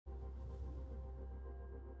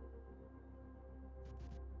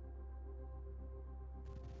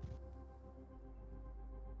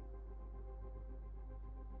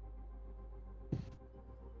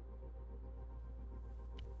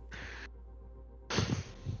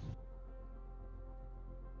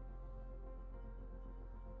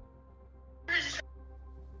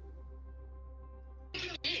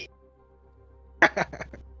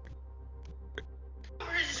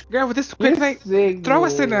Girl, with this quick night, throw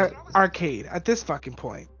us in an arcade at this fucking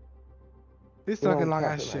point. This fucking long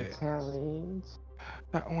ass shit.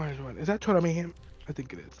 That orange one. Is that Total Mayhem? I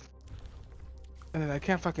think it is. And then I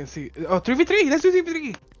can't fucking see. Oh, 3v3! Let's do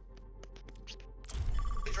 3v3!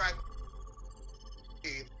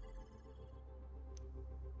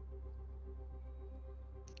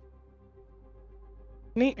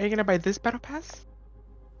 Nate, are you gonna buy this battle pass?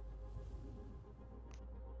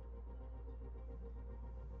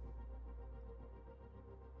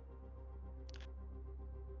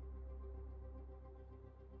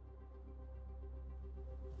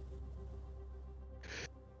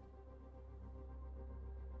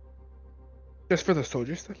 Just for the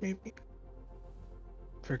soldier stuff, maybe?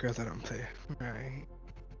 For girls that don't play. Right.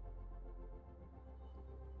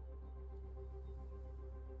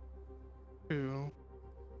 True.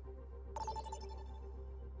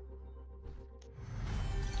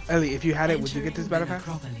 Ellie, if you had it, would you get this battle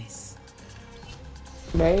pass?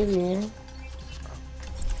 Maybe.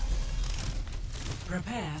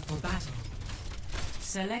 Prepare for battle.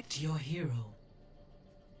 Select your hero.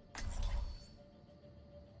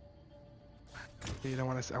 You don't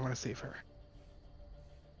want to. I want to save her.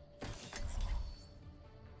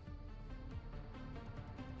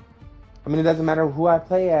 I mean, it doesn't matter who I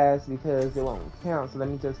play as because it won't count. So let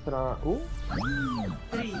me just put on. Ooh.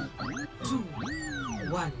 3, 2,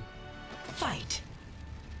 1, fight.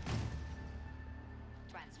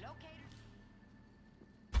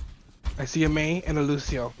 I see a May and a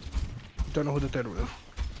Lucio. Don't know who the third was.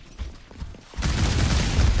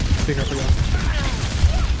 Pick up again.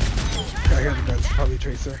 I got the guns. Probably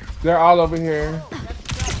Tracer. They're all over here.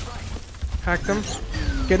 Hacked them.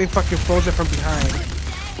 Getting fucking frozen from behind.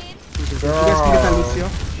 Did you guys get that Lucio?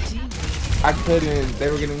 I couldn't. They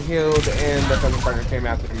were getting healed and the fucking partner came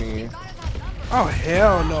after me. Oh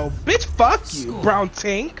hell no. Bitch, fuck you, brown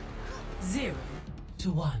tank. 0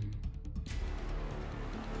 to 1.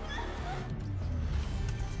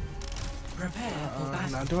 Prepare for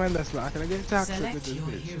battle. Not doing this, not gonna get toxic Select with this your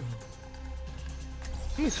bitch. hero.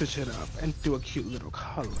 Let me switch it up and do a cute little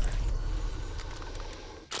color.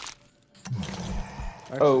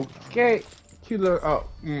 Okay. Cute little. Oh.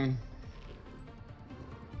 Mm.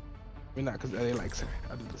 Maybe not because Ellie likes her.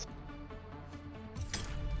 I'll do this.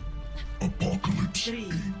 Apocalypse.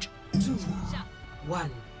 3, 2,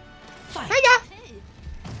 1, fight. Hey, yeah.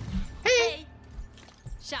 Hey.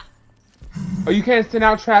 Oh, you can't send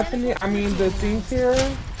out traps in it? I mean, the things here?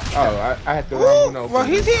 Oh, I had to run over. Well,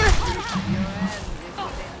 he's here.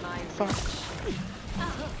 Fuck.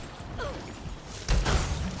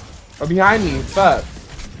 Oh, behind me. Fuck.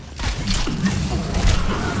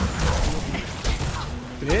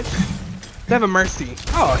 Bitch. They have a mercy.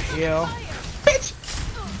 Oh, hell. Bitch.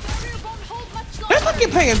 They're fucking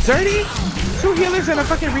playing dirty. 2 healers and a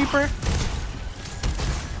fucking Reaper.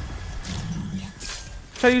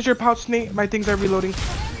 Try to use your pouch, Nate. My things are reloading.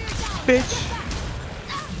 Bitch.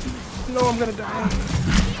 No, I'm gonna die.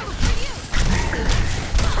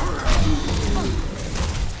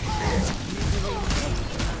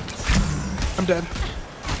 I'm dead.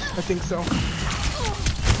 I think so.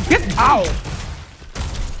 Get out!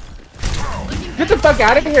 Get the fuck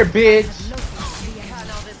out of here, bitch!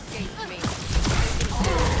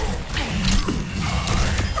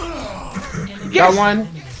 Yes. Got one.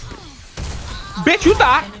 Bitch, you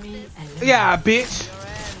thought? Yeah, bitch.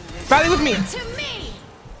 Rally with me.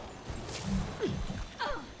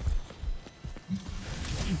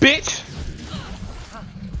 Bitch.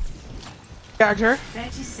 Gagged her. 30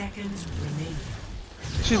 seconds remaining.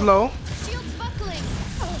 She's low.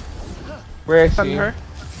 Where is Stunning she? her.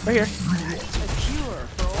 Right here.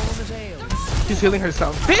 She's healing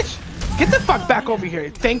herself. Bitch, get the fuck back over here.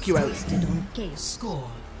 Thank you, Ellie. Score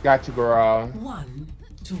Got you, girl. 1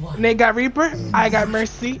 to 1. Nate got Reaper. I got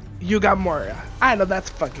Mercy. You got Moira. I know that's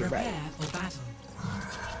fucking right. Prepare for battle.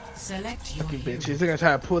 Select your Fucking hero. bitches. They're gonna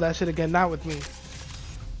try to pull that shit again. Not with me.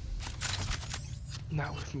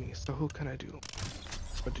 Not with me. So who can I do?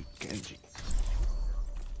 I'll do Genji.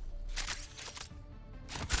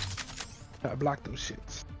 I block them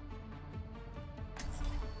shits.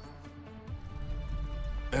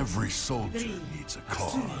 Every soldier 3, needs a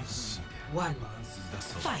cause. 2, 1,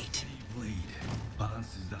 fight.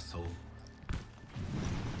 Balance is the soul.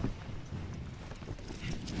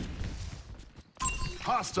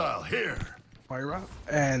 Hostile here. Moira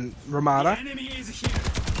and Ramada. Enemy is here.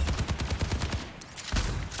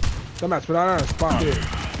 Dumbass, put on a spawn.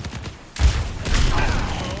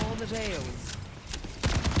 All the tails.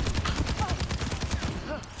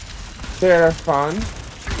 They're fun.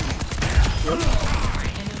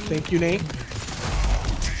 Thank you, Nate.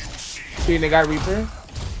 See, they got Reaper.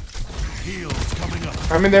 Heals coming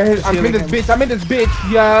up. I'm in there. I'm in this bitch. I'm in this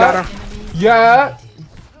bitch. Yeah. Got her. Yeah.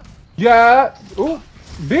 Yeah. Ooh.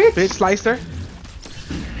 Bitch. Bitch sliced her.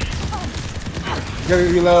 Gotta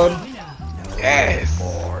reload. Yes.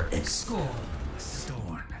 Score.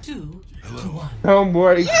 2-1. No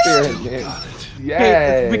more experiment. Hey,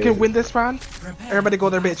 Yes. we can win this round. Prepare. Everybody go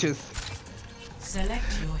their bitches. Select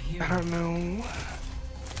your I hero. don't know.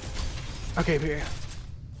 Okay, here.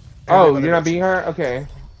 Oh, you're not being her? Okay.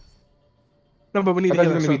 No, but we need I to thought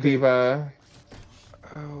heal you were her. gonna be Diva.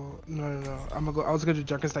 Oh no. I'm gonna go. I was gonna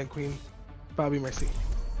do Junkenstein Queen, but I'll be Mercy,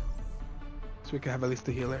 so we can have at least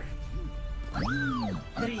the healer.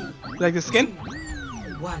 3, Like the skin?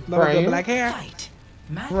 1. Love Right. the black hair. Fight.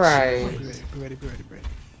 Match Right. point. Be ready.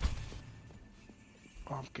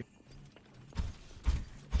 Oh, I'm good.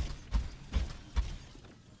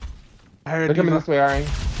 I heard They're coming Diva. this way, Ari.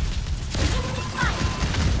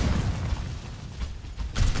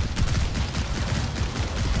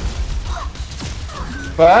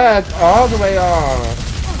 Fuck all the way off.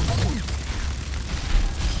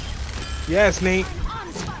 Yes, Nate.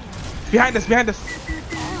 Behind us.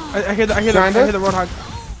 I hear the roadhog.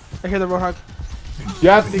 I hear the roadhog.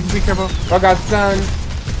 Yep. Be careful. I got stunned.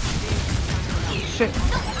 Shit.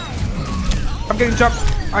 I'm getting jumped.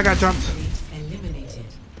 I got jumped. Eliminated.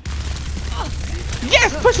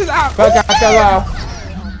 Yes, push us out. Fuck, I fell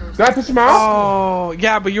off. Did I push him off? Oh,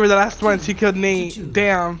 yeah, but you were the last one. She killed Nate.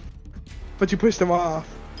 Damn. But you pushed him off.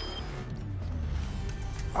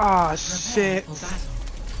 Ah, shit. For battle.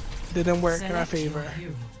 Didn't work in our Select your favor.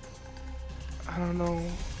 hero. I don't know.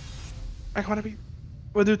 I wanna be.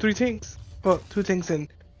 We'll do 3 things. Well, 2 things in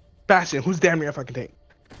Bastion, who's damn near a fucking tank.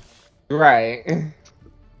 Right.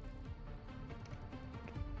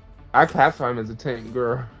 I classify him as a tank,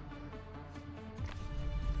 girl.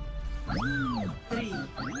 3,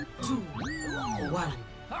 2, 1.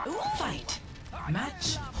 Fight.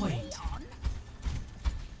 Match point.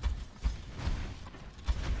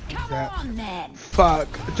 That. Fuck.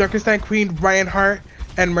 Junkenstein Queen, Reinhardt,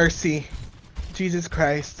 and Mercy. Jesus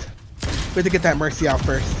Christ. We have to get that Mercy out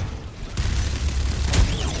first.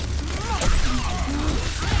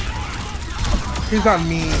 He's on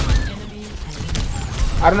me.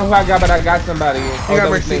 I don't know who I got, but I got somebody. Oh, got that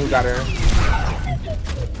was Mercy. me who got her.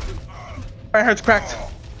 Reinhardt's cracked.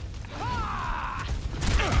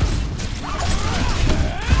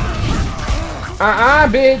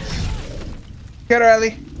 Bitch. Get her,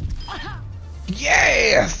 Ellie.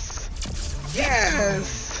 Yes!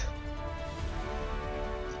 Yes!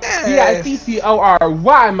 Yes!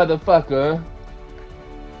 P-I-C-C-O-R-Y, motherfucker.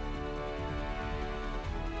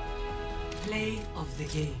 Play of the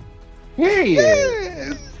game. Period.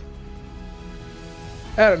 Yes!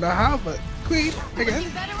 I don't know how, but Queen,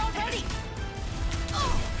 again.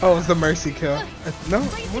 Oh, it's the Mercy kill. No?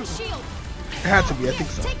 It had to be, I think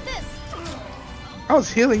so. I was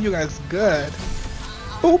healing you guys good.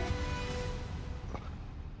 Oop!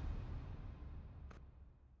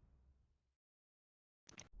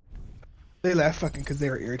 They laughed fucking because they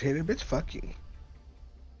were irritated. Bitch, fuck you.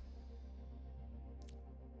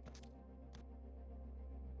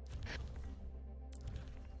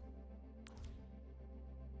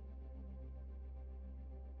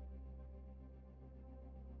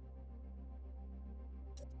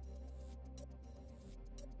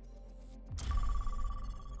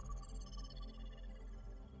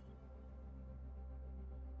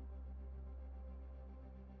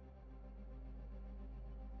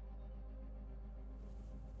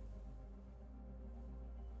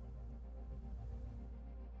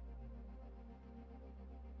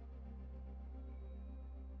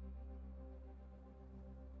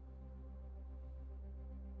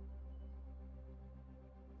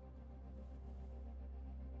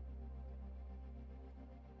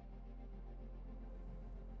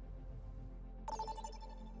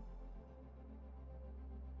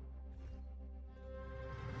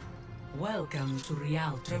 Welcome to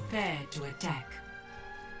Real. Prepare to attack.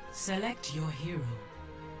 Select your hero.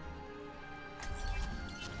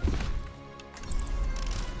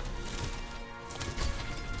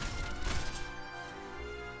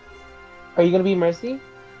 Are you gonna be Mercy?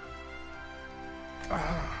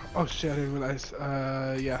 Oh shit, I didn't realize.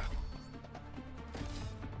 Yeah.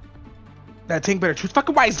 That tank better choose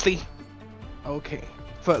fucking wisely. Okay.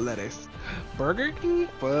 Foot lettuce. Burger King?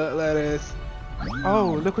 Foot lettuce.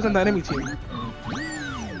 Oh, look who's on the enemy team.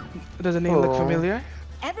 Does the name look familiar?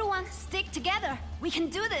 Everyone, stick together. We can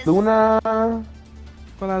do this. Luna.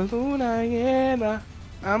 Well, Luna, yeah.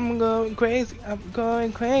 I'm going crazy. I'm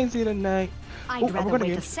going crazy tonight. I'd Ooh, are we rather gonna wait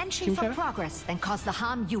get a century Team for China? progress than cause the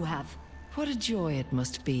harm you have. What a joy it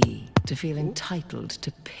must be to feel entitled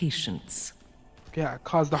to patience. Yeah,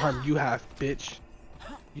 cause the harm you have, bitch.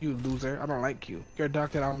 You loser. I don't like you. You're a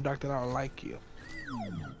doctor, I'm a doctor, I don't like you.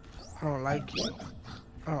 I don't like you.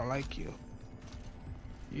 I don't like you.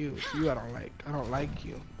 You I don't like. I don't like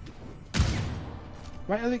you.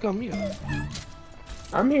 Why are they on mute?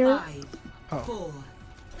 I'm here. 5, 4,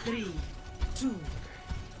 3, 2,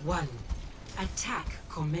 1. Attack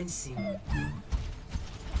commencing.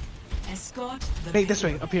 Escort the Hey, this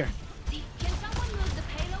way, up here. Can someone move the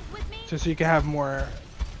payload with me? So you can have more.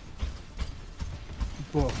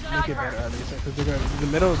 Well, make it better at least, because they're gonna in the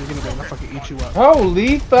middle. They're gonna fucking eat you up.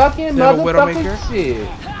 Holy fucking They have a Widowmaker? motherfucking shit.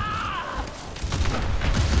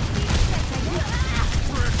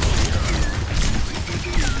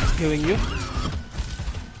 Healing you.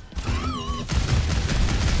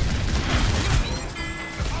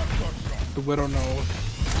 The Widow knows.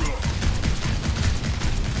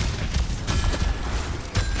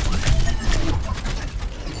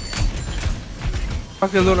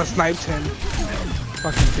 Fucking Luna sniped him.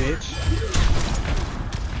 Fucking bitch.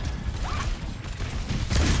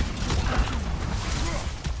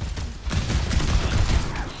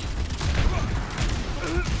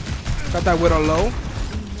 Got that Widow low.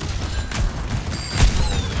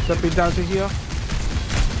 Stepping down to here. On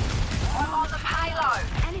the payload.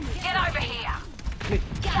 Get over here. Nick,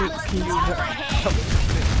 can you help?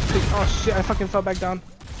 Oh shit, I fucking fell back down.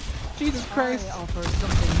 Jesus Christ. I offer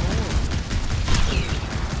something more.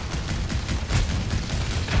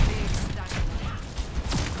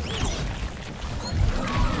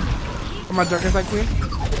 Am I darkest like queen?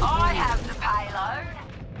 I have the payload.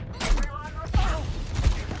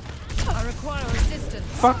 I require assistance.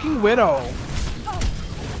 Fucking Widow.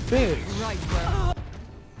 Bitch.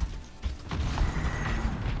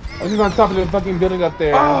 I'm just on top of the fucking building up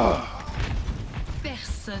there. Oh.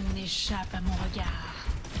 Personne n'échappe à mon regard.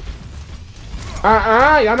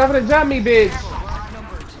 Y'all not gonna jump me, bitch.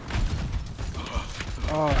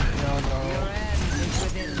 Oh, hell no.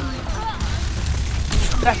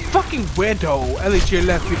 That fucking Widow. At least to your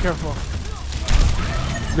left, be careful.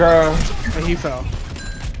 Girl. And he fell.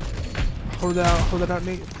 Hold it out,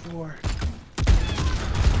 Nate. 4.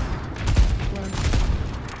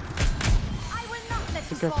 I will not let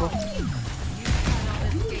Be you careful. fall. You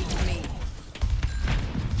cannot escape me.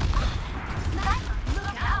 Sniper,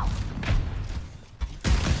 look out.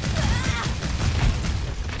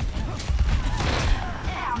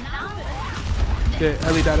 Yeah,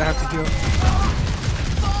 Ellie died. I have to heal.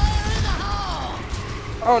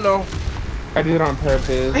 Oh no. I did it on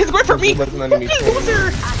purpose. He's going for me! It wasn't letting me Fucking change.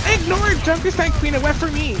 loser! I ignored Junker's Night Queen and went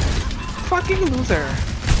for me! Fucking loser.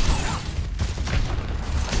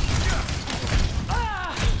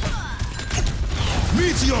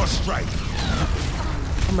 Meteor strike.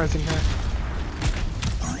 I'm resing her.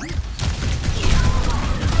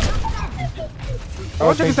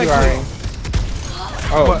 Oh, Junker's thank you, Night Ari. Queen.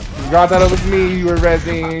 Oh, What? y'all thought it was me. You were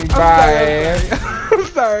rezzing. Bye. I'm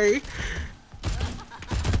sorry.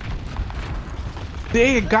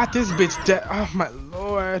 They got this bitch dead. Oh my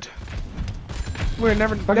lord. We're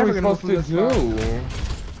never What are we gonna supposed move to this far. do?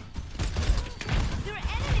 There are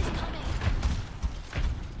enemies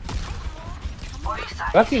coming.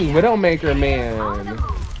 Fucking Widowmaker, man.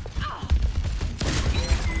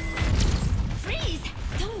 Freeze!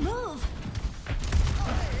 Don't move.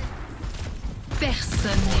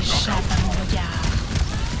 Personne n'échappe à mon regard.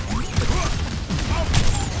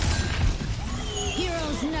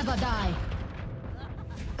 Heroes never die.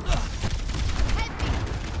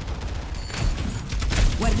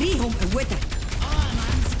 وريهم قوتك.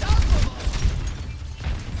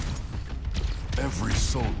 Every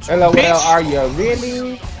soldier. LOL, Bitch. are you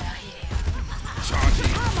really?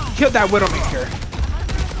 Kill that Widowmaker.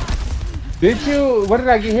 Did you? What did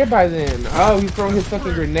I get hit by then? Oh, he's throwing his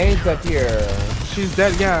fucking grenades up here. She's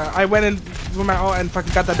dead, yeah. I went in with my ult and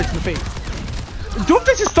fucking got that bitch in the face.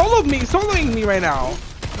 Doomfist is soloing me right now.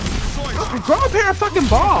 Grow a pair of fucking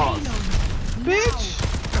balls. Bitch.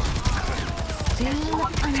 I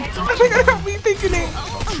think I got me thinking it.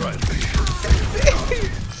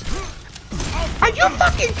 Are you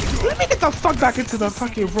fucking... Let me get the fuck back into the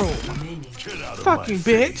fucking room. Fucking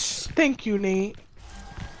bitch. Thank you, Nate.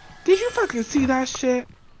 Did you fucking see that shit?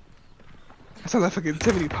 I saw that fucking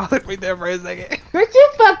Timothy Pollard right there for a second. Did you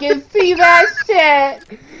fucking see that shit?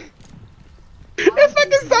 It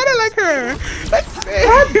fucking sounded like her.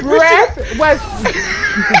 Her breath was.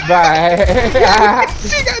 Bye.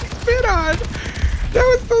 She got spit on. That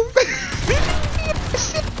was so.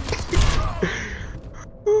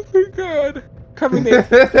 Oh my god. Coming in.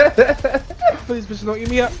 Please, bitch, don't eat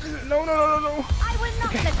me up. No. I will not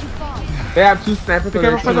They have 2 snipers. Be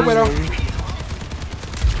careful for the Widow.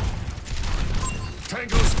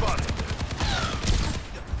 Tango spotted.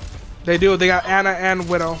 They do. They got Anna and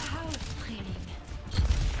Widow.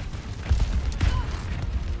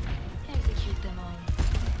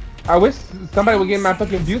 I wish somebody would get my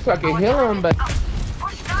fucking view so I could heal him, but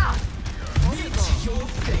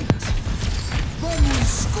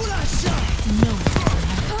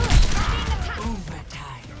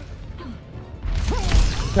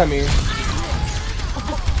come here.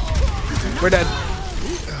 We're dead.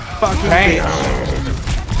 Fucking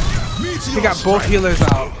bitch. He got both healers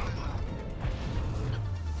out.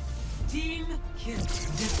 Team kill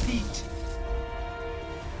defeat.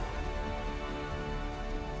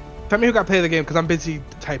 Tell me who got play of the game because I'm busy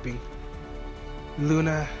typing.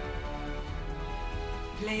 Luna.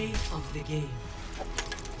 Play of the game.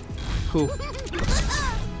 Who?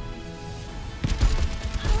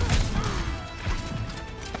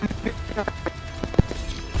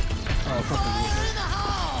 Oh, fucking loser.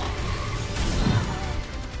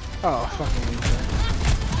 Oh, fucking loser.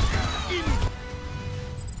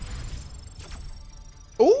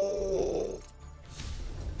 Ooh!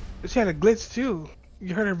 She had a glitch too.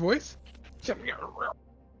 You heard her voice? Sounded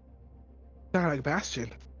like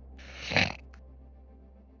Bastion.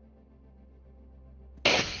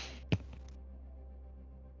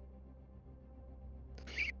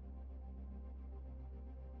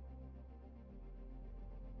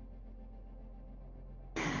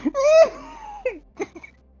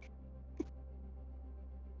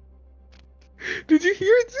 Did you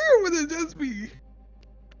hear it too, or was it just me?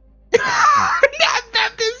 Not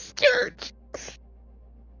Baptist Church!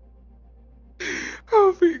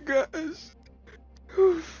 Oh my gosh.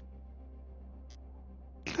 Oof.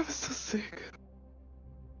 That was so sick.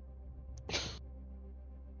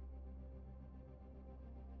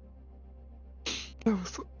 That was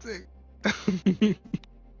so sick.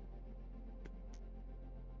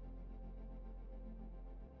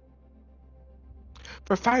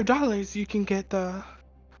 For $5, you can get the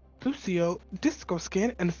Lucio disco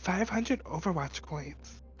skin and 500 Overwatch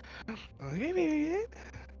coins. Okay, baby.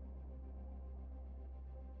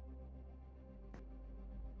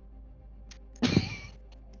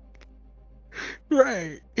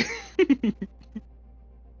 Right.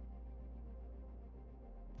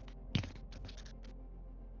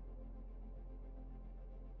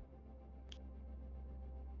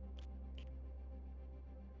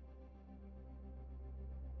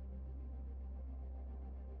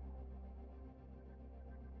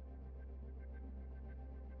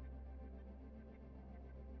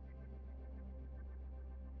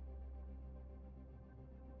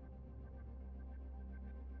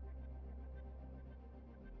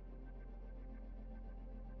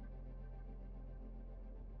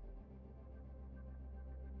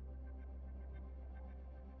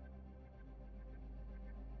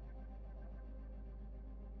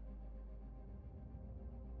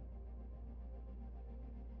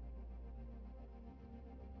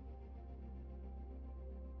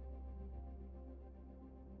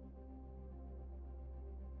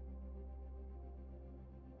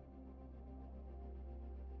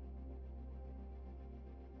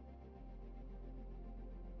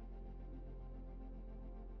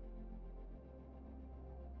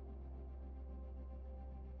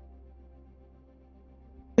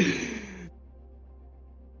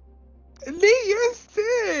 Lee, you're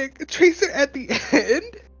sick. Tracer at the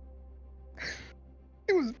end.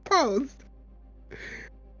 It was paused.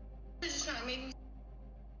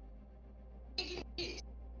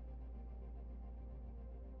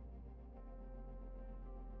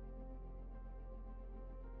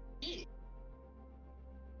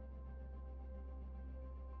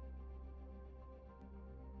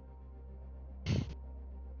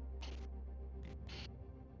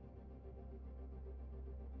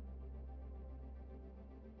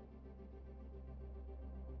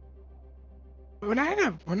 We're not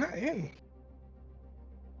in. We're not in.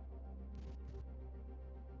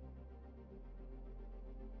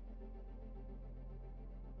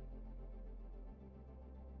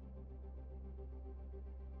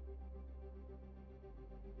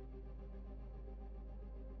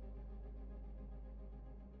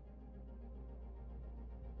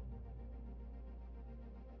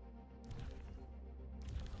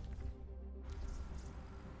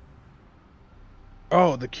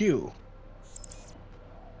 Oh, the queue.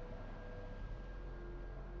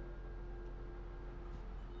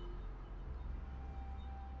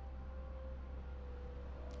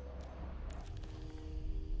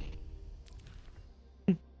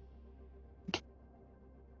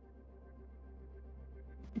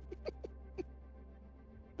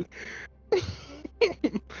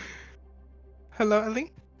 Hello,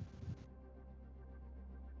 Ellie.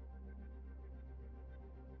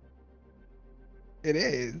 It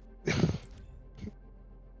is.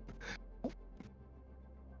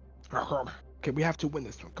 Okay, we have to win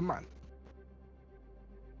this one. Come on.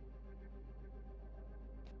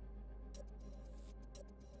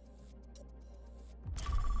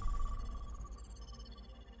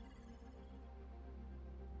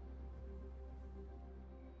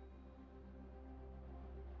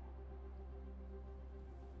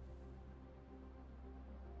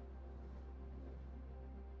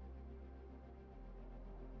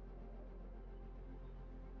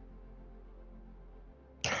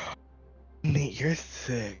 Nate, you're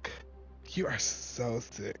sick. You are so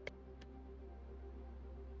sick.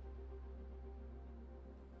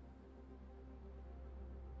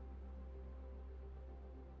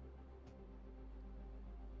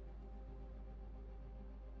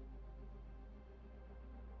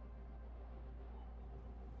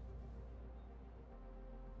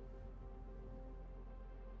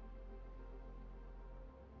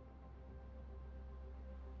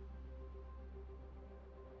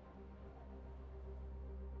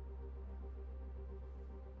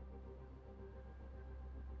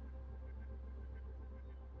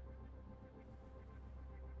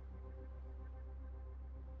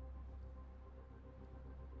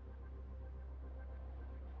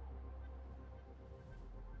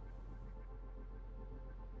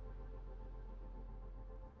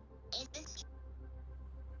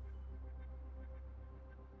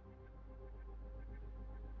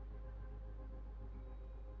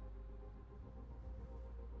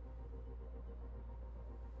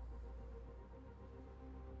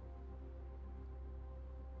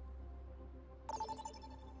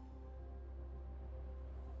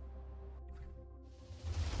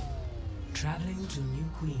 Traveling to New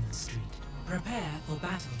Queen Street. Prepare for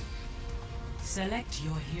battle. Select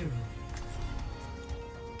your hero.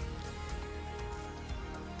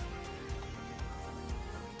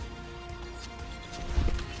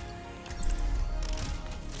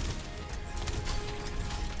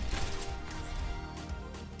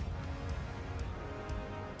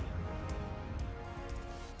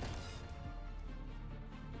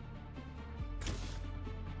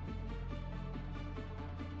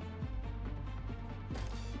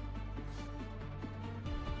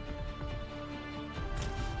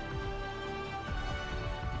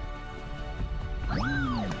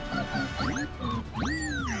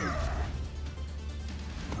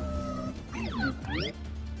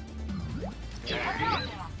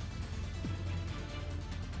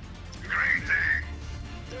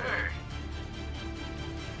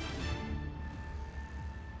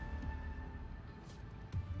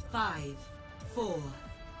 Five, 4,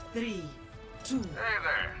 3, 2,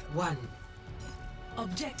 1.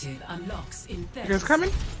 Objective unlocks in 30 You guys coming?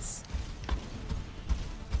 seconds.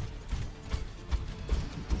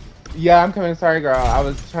 Yeah, I'm coming. Sorry, girl. I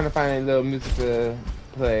was trying to find a little music to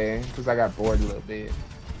play because I got bored a little bit.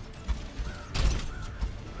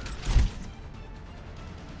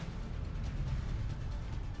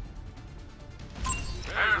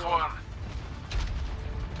 There's one.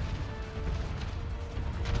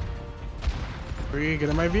 Free, get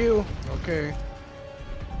in my view. Okay.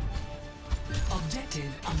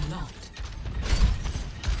 Objective unlocked.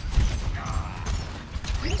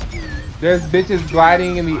 There's bitches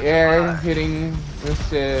gliding in the air, hitting this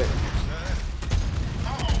shit.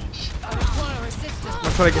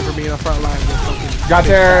 That's what I get for being on the front line. With fucking Got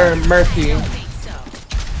their mercy. Enemy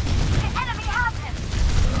has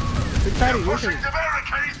him. Big fatty, you're Pushing hitting. the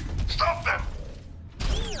barricade. Stop them.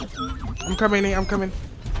 I'm coming, Nate. I'm coming.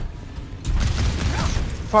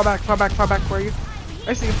 Fall back, fall back, fall back. Where are you?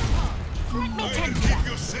 I see you. Let me tend to Keep that.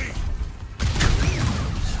 you safe.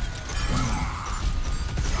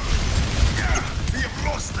 We have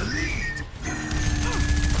lost the lead.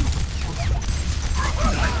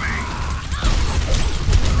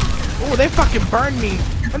 Oh, they fucking burned me.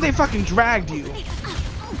 And they fucking dragged you.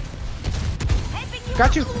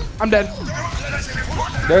 Got you. I'm dead.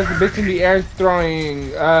 There's a bitch in the air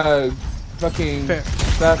throwing fucking Fair.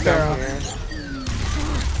 stuff Fair. down here.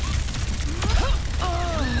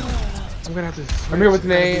 I'm gonna have to switch. I'm here with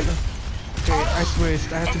Nate. Okay, I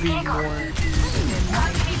switched. I have to be more.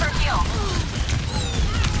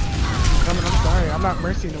 I'm sorry. I'm not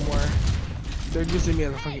mercy no more. They're using me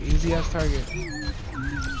as a fucking easy ass target.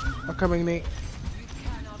 I'm coming, Nate.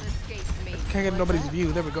 Can't get nobody's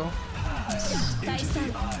view. There we go.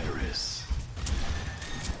 Iris.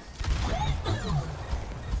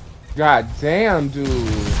 God damn, dude.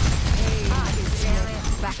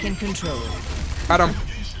 Back in control. Got him.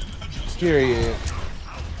 Period.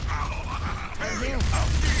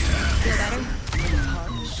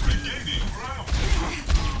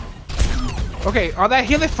 Okay, all that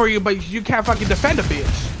healing for you, but you can't fucking defend a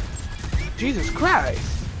bitch. Jesus Christ.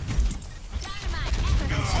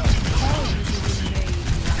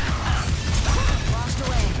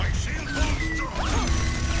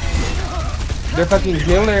 They're fucking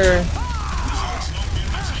healer.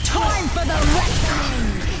 Time for the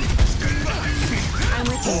reckoning. I'm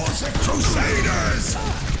with you. Crusaders!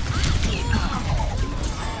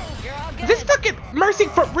 This fucking Mercy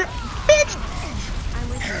for real. Bitch!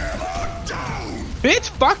 Bitch,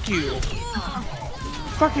 fuck you.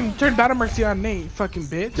 Fucking turn Battle Mercy on Nate, fucking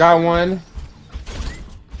bitch. Got one.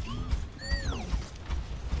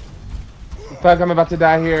 Fuck, I'm about to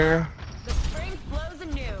die here. The spring flows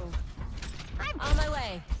anew. I'm on my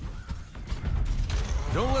way.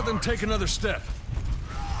 Don't let them take another step.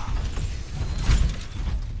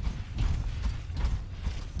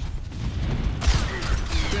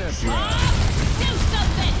 That's right. Do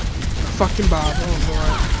something! Fucking Bob. Oh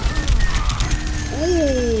boy.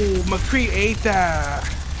 Ooh, McCree ate that.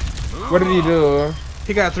 What did he do?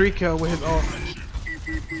 He got 3 kills with his ult.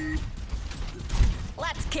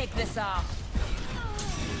 Let's kick this off.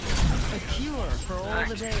 A cure for all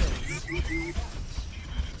the days.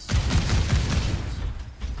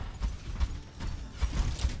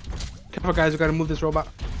 Careful, guys. We gotta move this robot.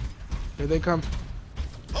 Here they come.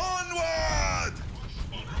 Onward!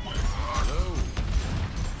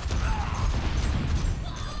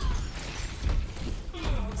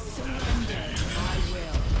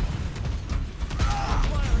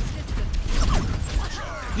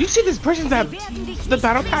 You see this person's at the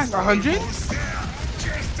battle pass 100? Just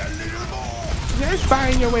a little more! They're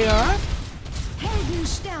spying your way up. Helden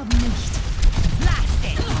sterben nicht. Blast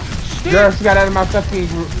it! Girl, she got out of my fucking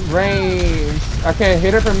range. I can't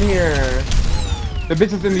hit her from here. The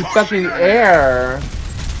bitch is in the fucking air.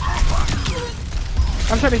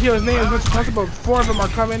 I'm trying to heal his name as much as possible. 4 of them are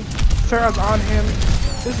coming. Sarah's on him.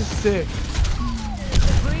 This is sick.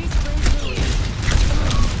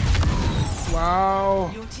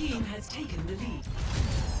 Wow. Your team has taken the lead.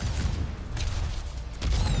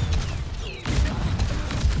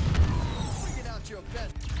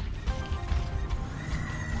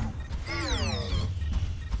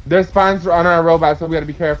 There's spawns on our robot, so we gotta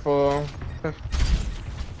be careful.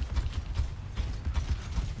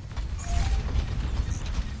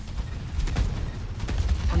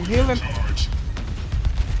 I'm healing.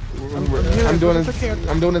 I'm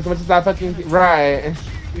doing as much as I fucking right.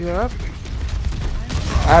 Yep.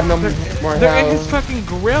 I have no more They're in his health. fucking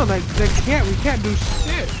grill. Like we can't do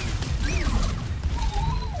shit.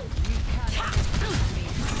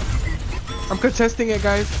 I'm contesting it,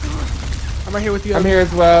 guys. I'm right here with you. I'm here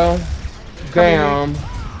as well. Damn.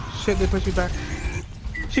 Shit, they pushed me back.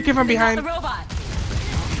 She came from behind. The robot.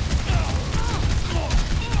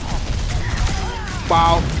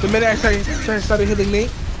 Wow. The minute I started hitting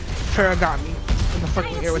Nate, Tara got me in the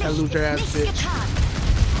fucking air with that loser ass bitch.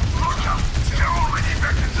 Look out! They're already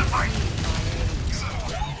back in the fight!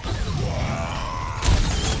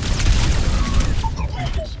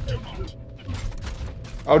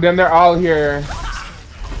 Oh, then they're all here.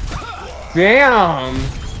 Damn.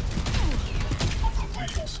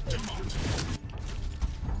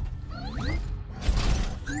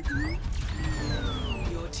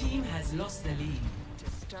 Your team has lost the lead.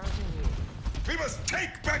 We must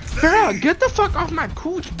take back the Girl, lead. get the fuck off my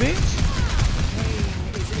cooch, bitch.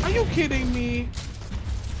 Are you kidding me?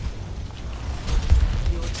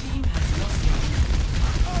 Your team has lost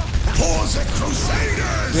the lead. For the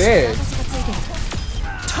Crusaders! Shit.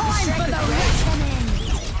 Time for the reckoning.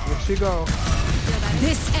 Here she go.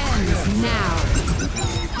 This ends now.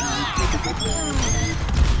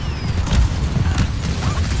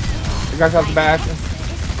 You guys have the back.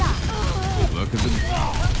 Look at them.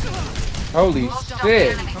 Holy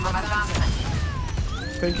shit.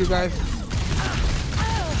 Thank you, guys.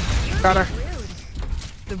 Got her.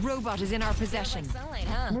 The robot is in our possession. Sunlight,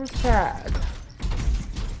 huh? Where's Chad?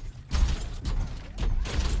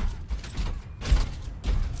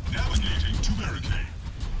 Navigating to barricade.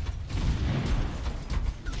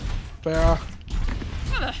 Farah.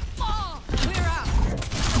 We're out.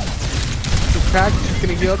 She's cracked. She's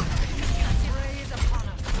getting healed.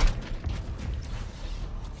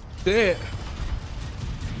 Shit.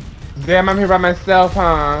 Damn, I'm here by myself,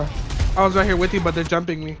 huh? I was right here with you, but they're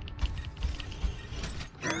jumping me.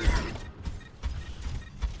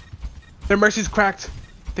 Their mercy's cracked.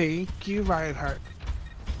 Thank you, Reinhardt.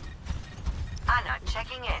 Anna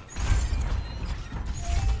checking in.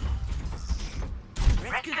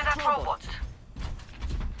 Rescue that robot.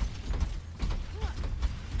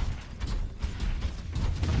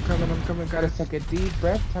 coming, Gotta guys. take a deep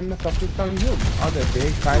breath. Time to focus on you. All the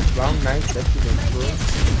big fights, long nights that you've been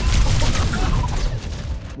through.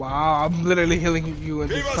 Wow, I'm literally healing you and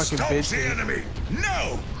We this must fucking stop bitch. the enemy.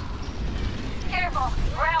 No. Careful,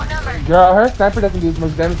 we're outnumbered. Girl, her sniper doesn't do as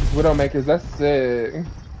much damage as Widowmakers. That's sick.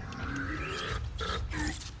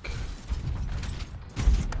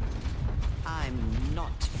 I'm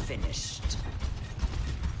not finished.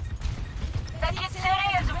 The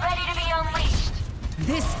Kitsune is ready to be unleashed.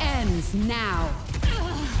 This ends now.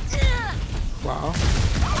 Wow.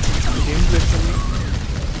 The game's glitching.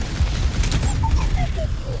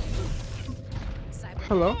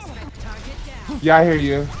 Hello? Yeah, I hear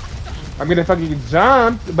you. I'm gonna fucking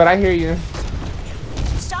jump, but I hear you.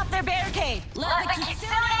 Stop their barricade. Let the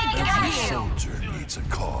Kitsune Every guide you. soldier needs a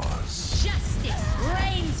cause. Justice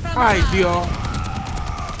reigns from Hi, deal.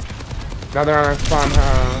 Now they're on our spawn,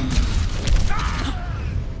 huh?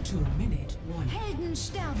 To minute one.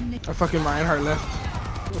 I fucking Reinhardt left.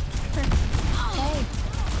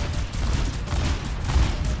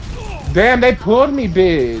 Damn, they pulled me,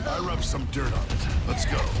 bitch. I rubbed some dirt on it. Let's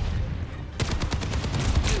go.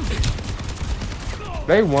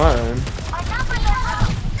 They won. Outnumbered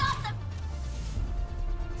them. Stop them.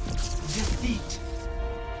 Defeat.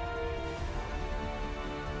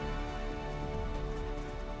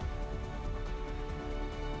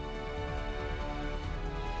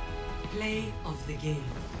 Play of the game.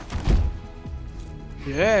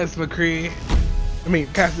 Yes, McCree. I mean,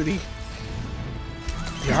 Cassidy.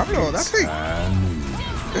 Diablo, that's it.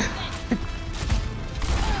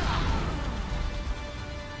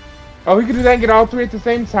 Oh, we could do that and get all three at the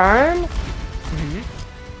same time?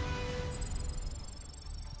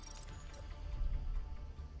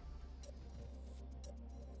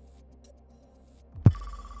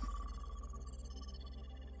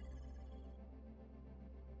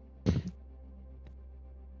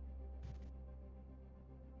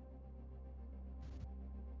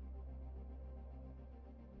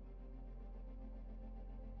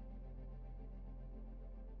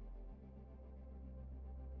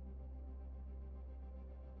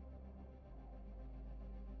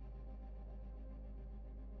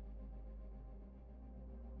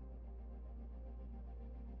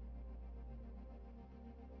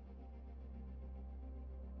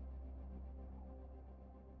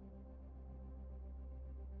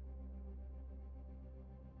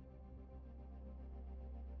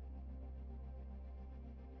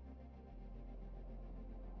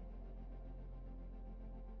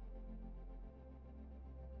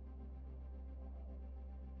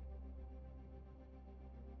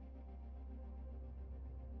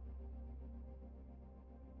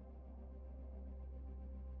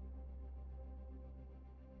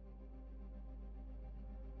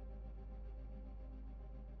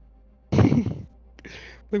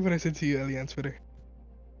 Look what I said to you, Ellie, on Twitter.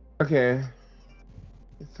 Okay.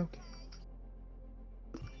 It's okay.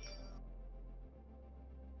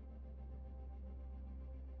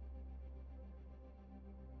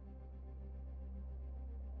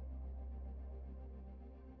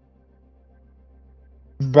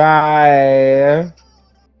 Bye.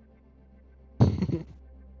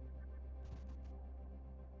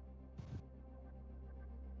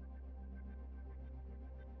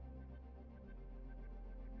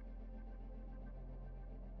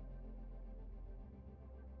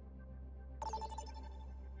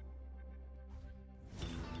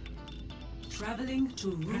 Traveling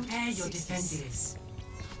to prepare your defenses.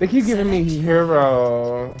 They keep giving me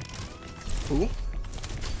hero. Who?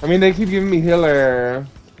 I mean, they keep giving me healer.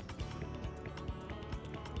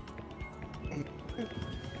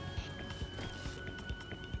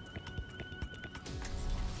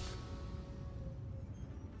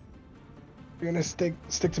 You're gonna stick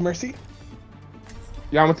to Mercy?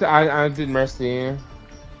 Yeah, I did Mercy.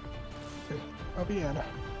 I'll be Anna.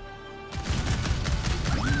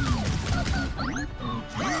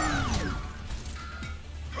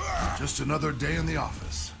 Just another day in the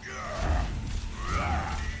office.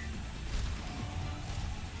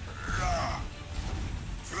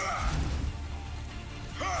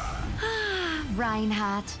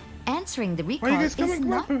 Reinhardt, answering the Why recall you guys is coming?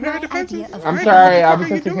 not Come on, my prepare defenses. idea of I'm Right, sorry, what I the was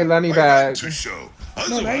fuck are just you taking doing? Lenny back. To show.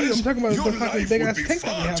 No, now I'm talking about Your the fucking life big would ass be tank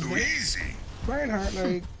that we far have, too man. easy. Reinhardt,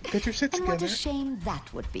 like, get your shit And what a together. shame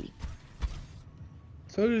that would be.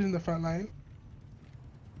 Soldiers in the front line.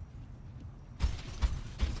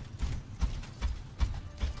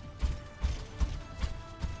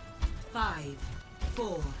 Five,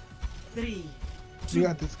 4, 3, You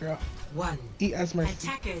got this, girl. 1. Eat as Mercy.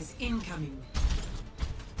 Attackers incoming.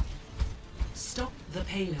 Stop the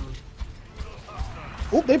payload.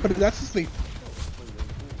 Oh, they put it. That's asleep.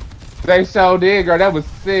 They so did, girl. That was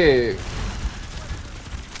sick.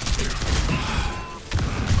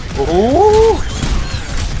 Ooh!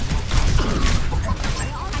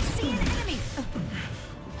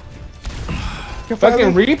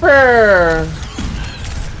 Fucking Reaper!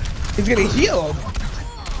 He's getting healed.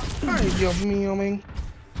 Ay, Dios mío, man.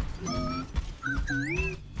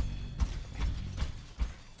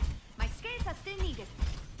 My skills are still needed.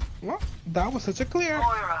 Well, that was such a clear.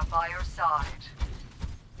 Moira by your side.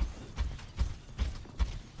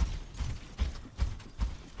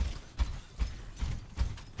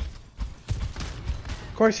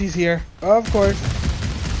 Of course he's here. Of course.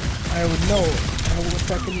 I would know. I would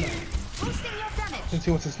fucking know. Boosting your damage. Since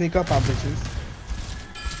he wants to sneak up on bitches.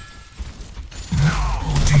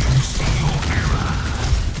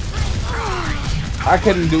 I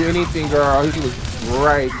couldn't do anything, girl. He was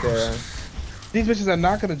right there. These bitches are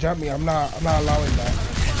not gonna jump me. I'm not allowing that.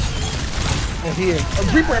 And he is a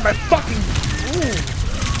Reaper at my fucking. Ooh.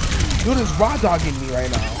 Dude is raw dogging me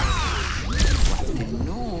right now.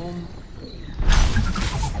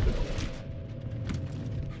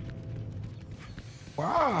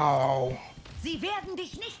 Wow. Sie werden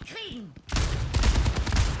dich nicht kriegen.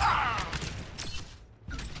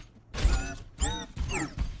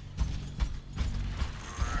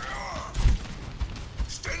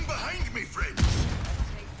 Stand behind me, friends.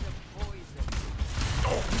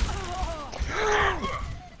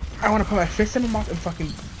 I want to put my fist in my mouth and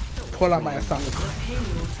fucking pull out my esophagus.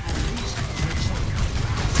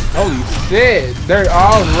 Holy shit! They're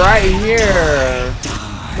all right here.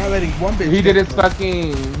 Not letting one bitch. He did his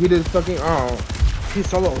fucking. He did his fucking. Oh. He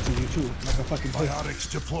solo to you too, like a fucking pussy. Biotics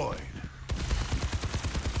deployed.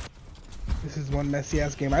 This is one messy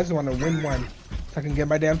ass game. I just want to win one, so I can get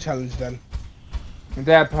my damn challenge done.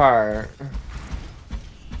 That part.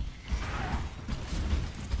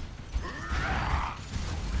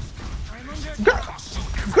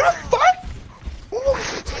 Girl, fuck!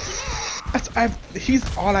 He's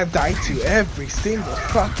all I've died to every single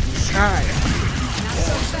fucking time.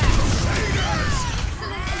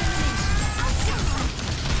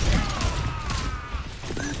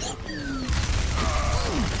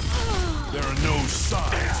 There are no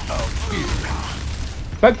signs out here.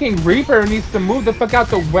 Fucking Reaper needs to move the fuck out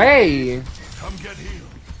the way. Come get healed.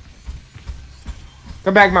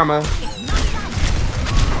 Come back, mama.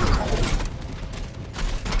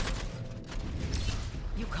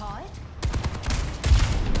 You call it?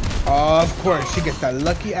 Of course, she gets that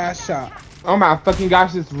lucky ass shot. Oh my fucking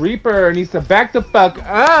gosh, this Reaper needs to back the fuck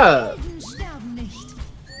up. Sterben nicht.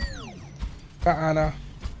 Anna.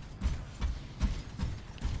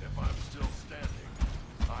 If I'm still standing,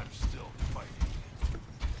 I'm still fighting.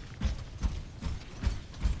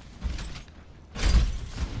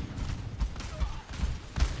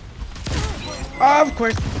 Of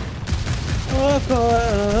course. Of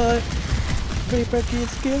course. Reaper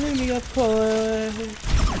keeps killing me, of course.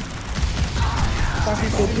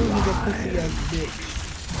 Fucking so blue, he's a pussy ass bitch.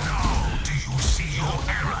 Do you see your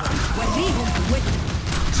error?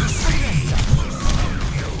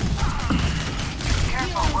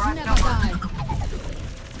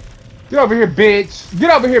 Get over here, bitch.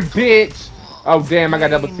 Get over here, bitch. Oh damn, I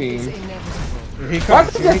got double team. Here he Why comes.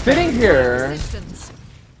 is he just sitting here?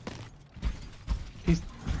 He's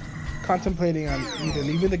contemplating on either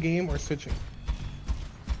leaving the game or switching.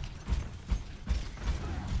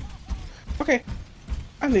 Okay,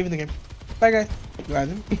 I'm leaving the game. Bye, guys. Glad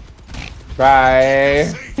him.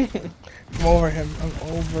 Bye. I'm over him. I'm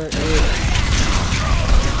over it.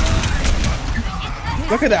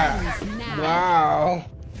 Look at that. Wow.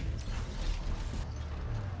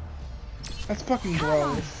 That's fucking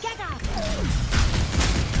gross.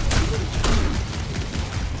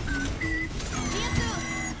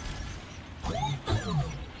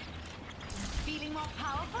 Feeling more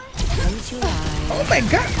powerful? Oh my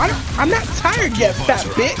god, I'm not tired yet, fat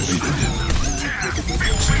bitch.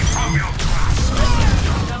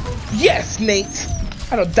 Yes, Nate.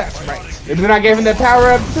 I know that's right. And then I gave him the power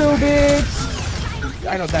up too, bitch.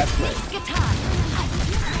 I know that's right.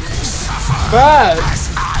 Fuck.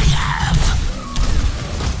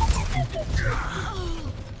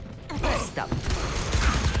 Stop.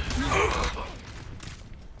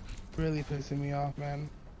 Really pissing me off, man.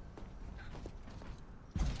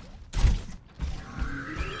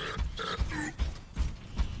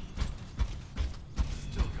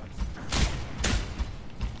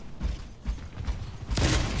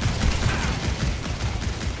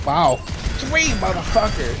 Wow. 3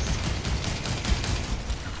 motherfuckers.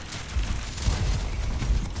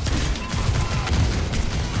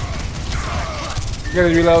 Gotta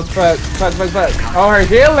reload. Fuck. Oh, her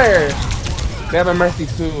healer. They have a Mercy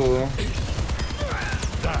too.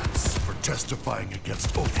 That's for testifying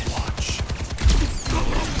against Overwatch.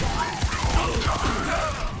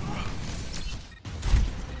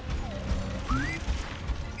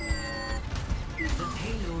 The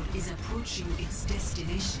payload is approaching its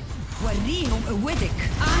destination.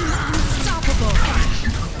 I'm unstoppable.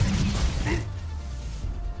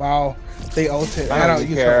 Wow, they ulted. I don't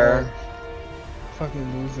use care. her ult.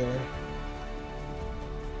 Fucking loser.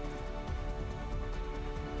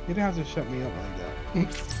 You didn't have to shut me up like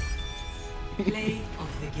that. Play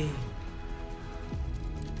of the game.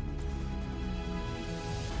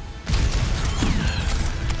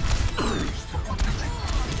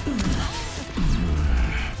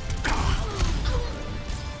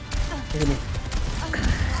 Look at me.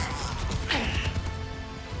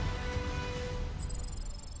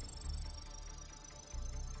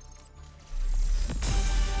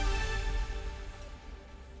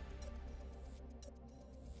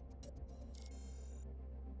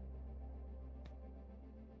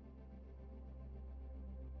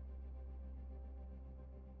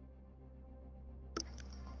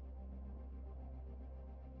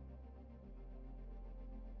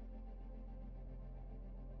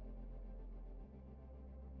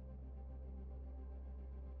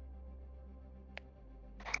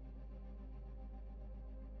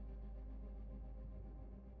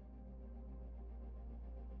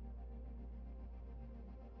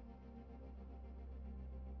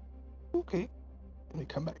 Okay, let me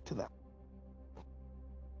come back to that.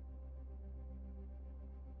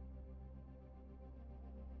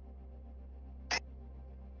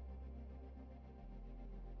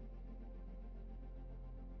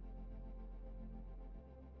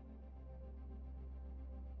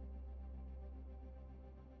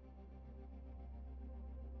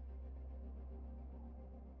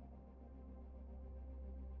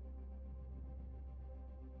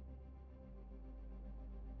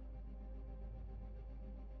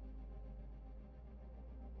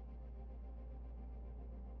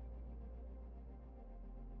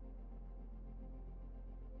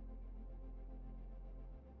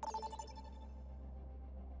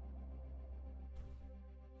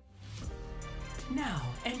 Now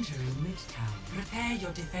entering Midtown. Prepare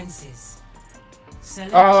your defenses.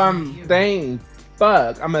 Select Oh, your I'm hero. dang.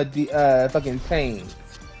 Fuck, I'm a fucking tank.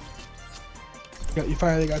 You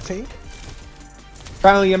finally got tank?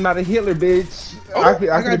 Finally, I'm not a healer, bitch. Oh, I could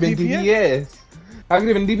I have got been DPS. DPS. I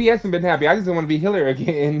could have been DPS and been happy. I just don't want to be healer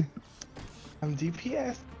again. I'm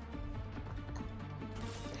DPS.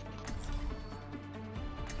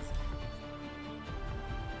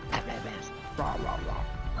 Blah, blah, blah.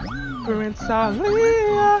 Prince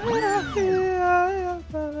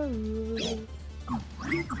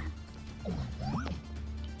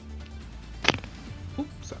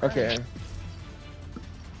Oops, sorry. Okay.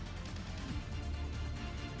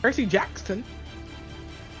 Percy Jackson.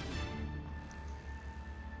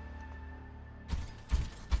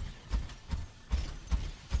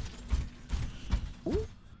 Ooh.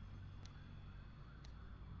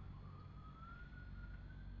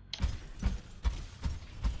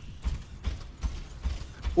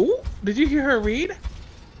 Ooh, did you hear her read?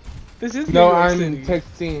 This is New No, York I'm City.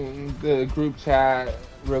 texting the group chat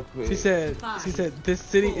real quick. She said this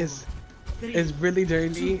city is really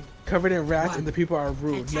dirty, covered in rats, and the people are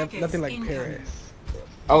rude. Nothing like Paris.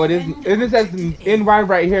 Oh, it is. It says NY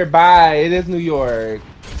right here. Bye. It is New York.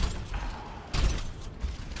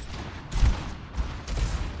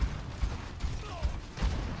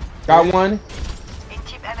 Got one.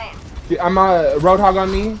 I'm a Roadhog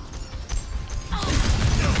on me.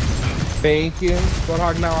 Thank you.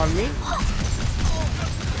 Roadhog now on me.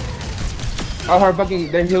 Oh, her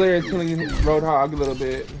fucking. Their healer is killing Roadhog a little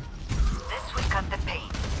bit. This will cut the pain.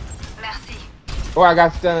 Merci. Oh, I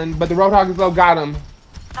got stunned, but the Roadhog is low. Got him.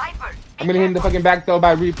 Sniper. I'm gonna hit in the fucking back though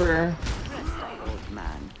by Reaper.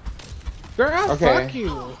 Girl, Okay. fuck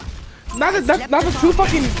you. Now the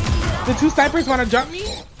two snipers wanna jump me?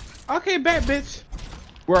 Okay, bet, bitch.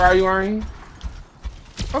 Where are you, Ari?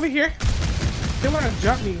 Over here. They wanna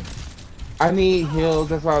jump me. I need heals.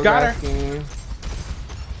 That's why I was Got her. asking.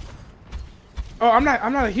 Oh, I'm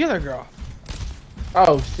not a healer, girl.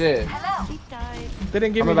 Oh shit. They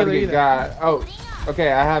didn't give I'm me about to healer get either. got. Oh,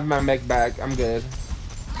 okay. I have my mech back. I'm good.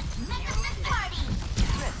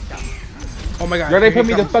 Oh my god. Girl, they here put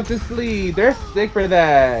me the comes fuck to sleep. They're sick for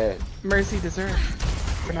that. Mercy deserved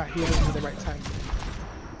for not healing at the right time.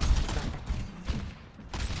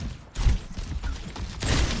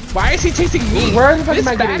 Why is he chasing me? Where the fuck This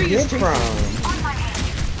am I getting baddie is hit chasing- from?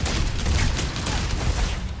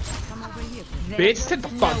 Bitch, sit the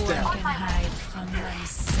fuck No one down. can hide from my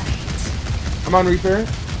sight. I'm on Reaper.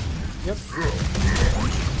 Yep.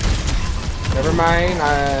 Never mind.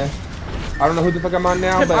 I don't know who the fuck I'm on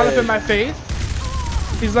now, Him but all up in my face.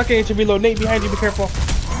 He's looking to reload. Nate, behind you. Be careful.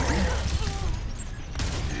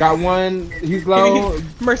 got one. He's low.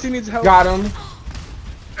 Mercy needs help. Got him.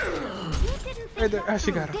 Right there. Oh,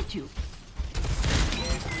 she got him. Get you.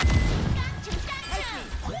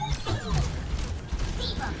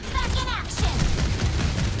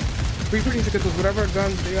 Reaper needs to get those whatever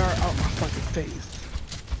guns they are out my fucking face.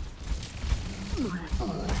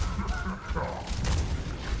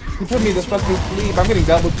 He put me to fucking sleep. I'm getting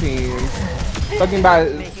double teamed. Fucking by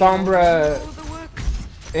Sombra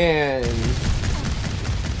and...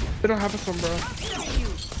 They don't have a Sombra.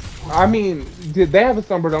 I mean, did they have a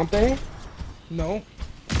Sombra, don't they? No.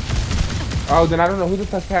 Oh, then I don't know who the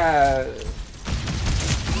fuck has...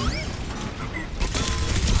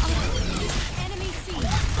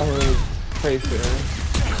 Oh, Tracer.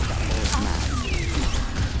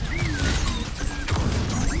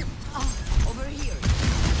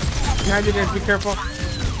 Behind you guys, be careful.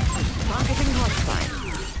 Targeting hotspot.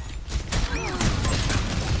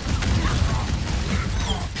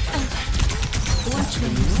 Watch me.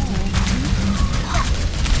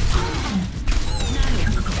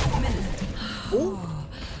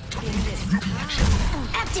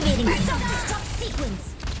 Activating self-destruct sequence.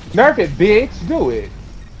 Nerf it, bitch. Do it.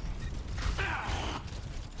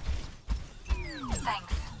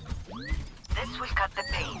 Thanks. This will cut the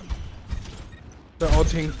pain. They're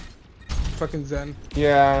ulting. Fucking Zen.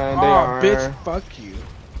 Yeah, they Oh, are. bitch, fuck you.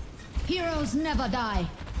 Heroes never die.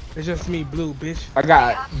 It's just me, blue, bitch. I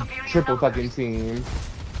got triple fucking team.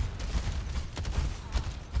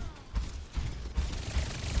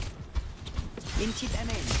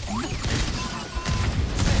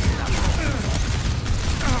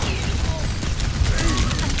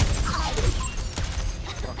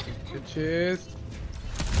 Fucking bitches.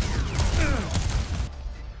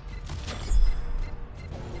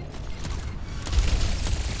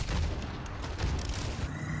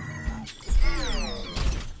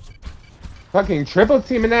 Fucking triple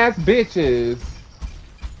teaming ass bitches.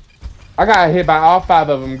 I got hit by all 5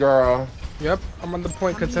 of them, girl. Yep, I'm on the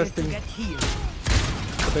point contesting. But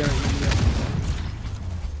they aren't eating yet.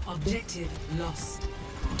 Objective lost.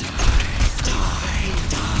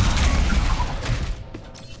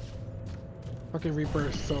 Fucking Reaper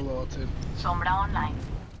is solo ulted. Sombra online.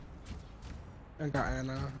 I got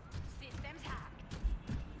Anna.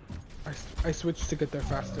 I switched to get there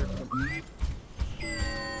faster.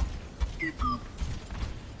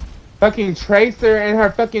 Fucking Tracer and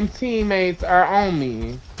her fucking teammates are on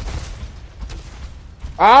me.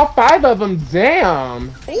 All 5 of them,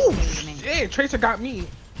 damn. Oh shit, Tracer got me.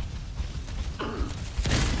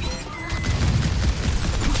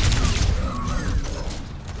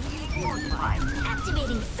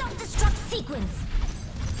 Activating self-destruct sequence.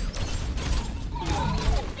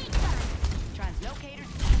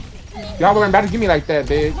 Y'all weren't about to give me like that,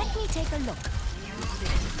 bitch. Let me take a look.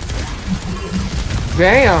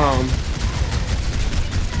 Damn.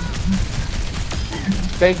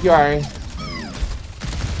 Thank you, Ari.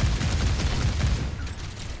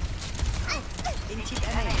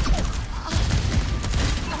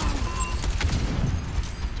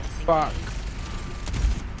 Fuck.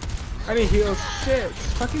 I need heal. Shit.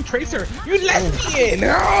 Fucking Tracer. You lesbian.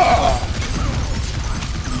 Oh.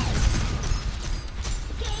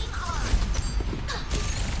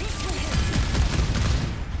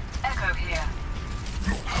 Echo here.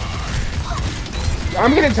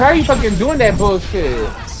 I'm getting tired of you fucking doing that bullshit.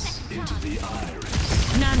 Into the iris.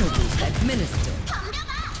 Nanoboost administered.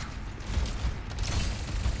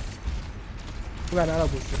 Who got auto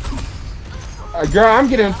boosted? Girl, I'm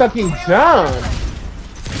getting fucking jumped.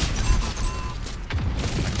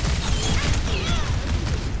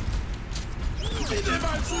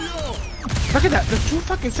 Look at that. The 2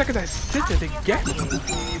 fucking seconds I sit there, they get me.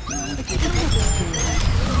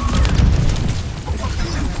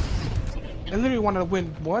 I literally wanted to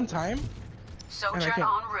win 1 time, and I Soldier can't. en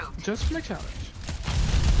route. Just for my challenge.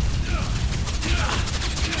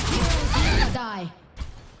 Never die.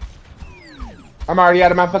 I'm already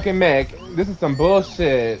out of my fucking mech. This is some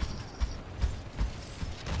bullshit.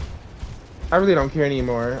 I really don't care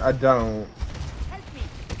anymore. I don't.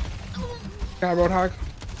 Got Roadhog.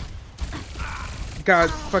 Got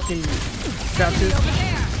fucking Baptist.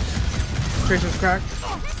 Tracer's cracked.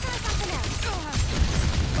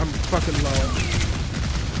 I'm fucking low.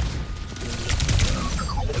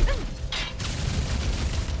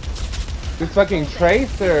 This fucking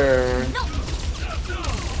Tracer.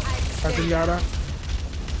 Got the Yara.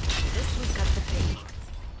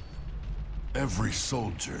 Every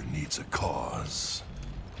soldier needs a cause.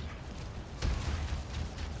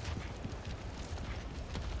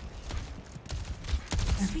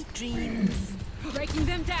 Sweet dreams. Breaking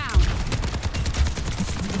them down.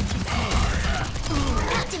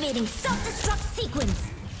 Activating self-destruct sequence.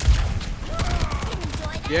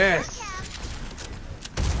 Yes.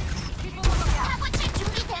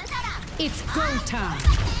 It's go time.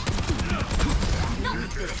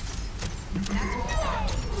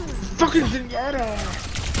 Fucking Zenyatta.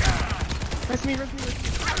 Rest me.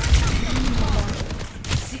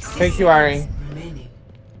 Thank you, Ari.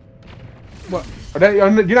 What? Oh, you're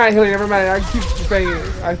not a healer. Never mind. I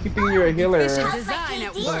keep thinking you're a healer.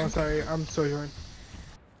 Oh, I'm sorry. I'm so young.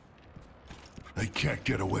 They can't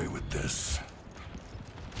get away with this.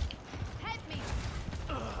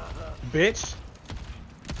 Bitch.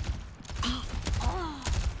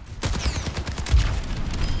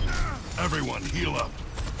 Everyone, heal up.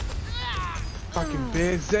 Fucking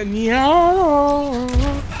bitch. Zenyatta.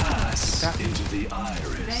 Pass into the 30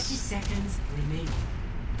 iris. seconds remaining.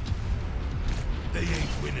 They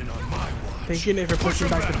ain't winning on my watch. Thank you, Nate, for pushing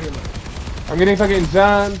back the payload. I'm getting fucking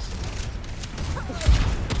jumped.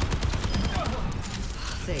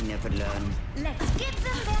 They never learn. Let's give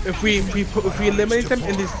them their If we eliminate them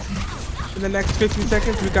in the next 15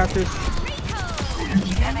 seconds, we got this.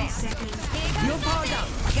 10 seconds. You're powered up.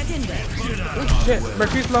 Get in there. Shit,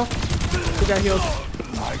 Mercury's low. We got healed.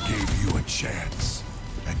 I gave you a chance,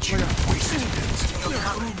 and you wasted it.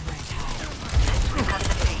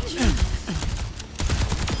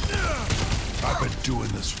 I've been doing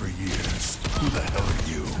this for years. Who the hell are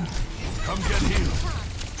you? Come get healed.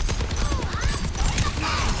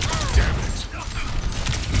 Damn it.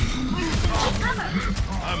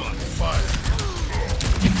 I'm on fire.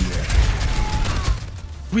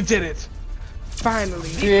 We did it. Finally.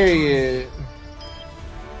 Period.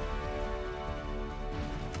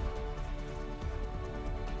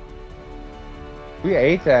 We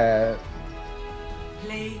ate that.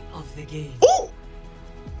 Play of the game. Ooh!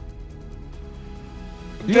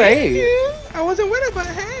 You ate. I wasn't with it, but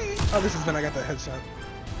hey. Oh, this is when I got the headshot.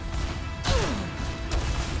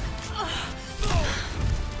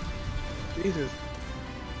 Jesus.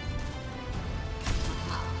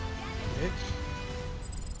 Bitch.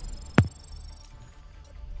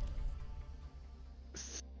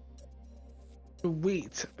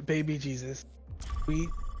 Sweet baby Jesus. Sweet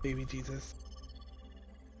baby Jesus.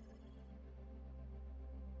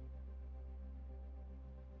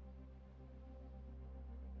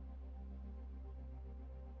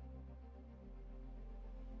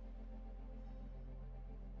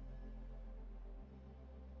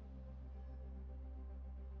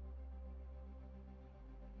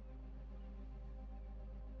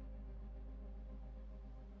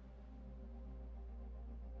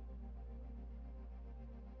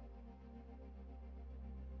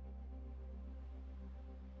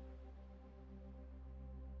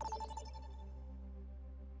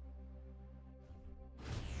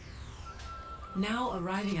 Now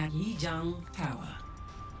arriving at Lijiang Tower.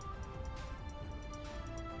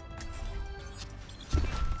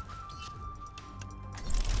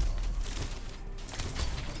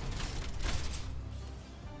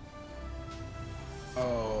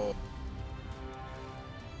 Oh.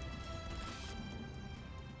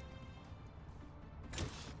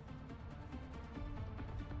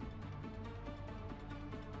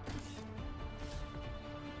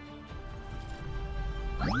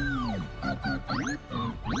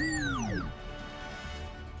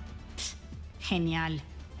 Genial.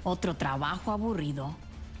 Otro trabajo aburrido.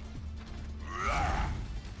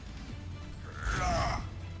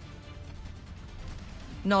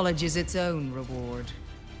 Knowledge is its own reward.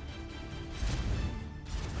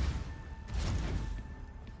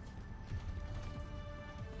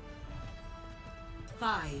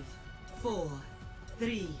 Five, 4,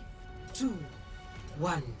 3, 2,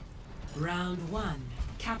 1. Round 1.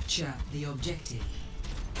 Capture the objective.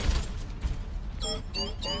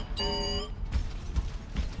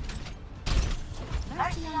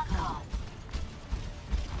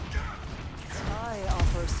 I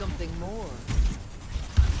offer something more.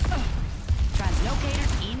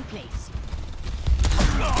 Translocator in place.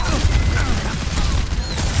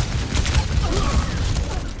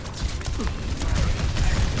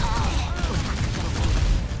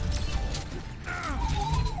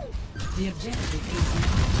 The objective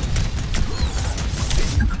is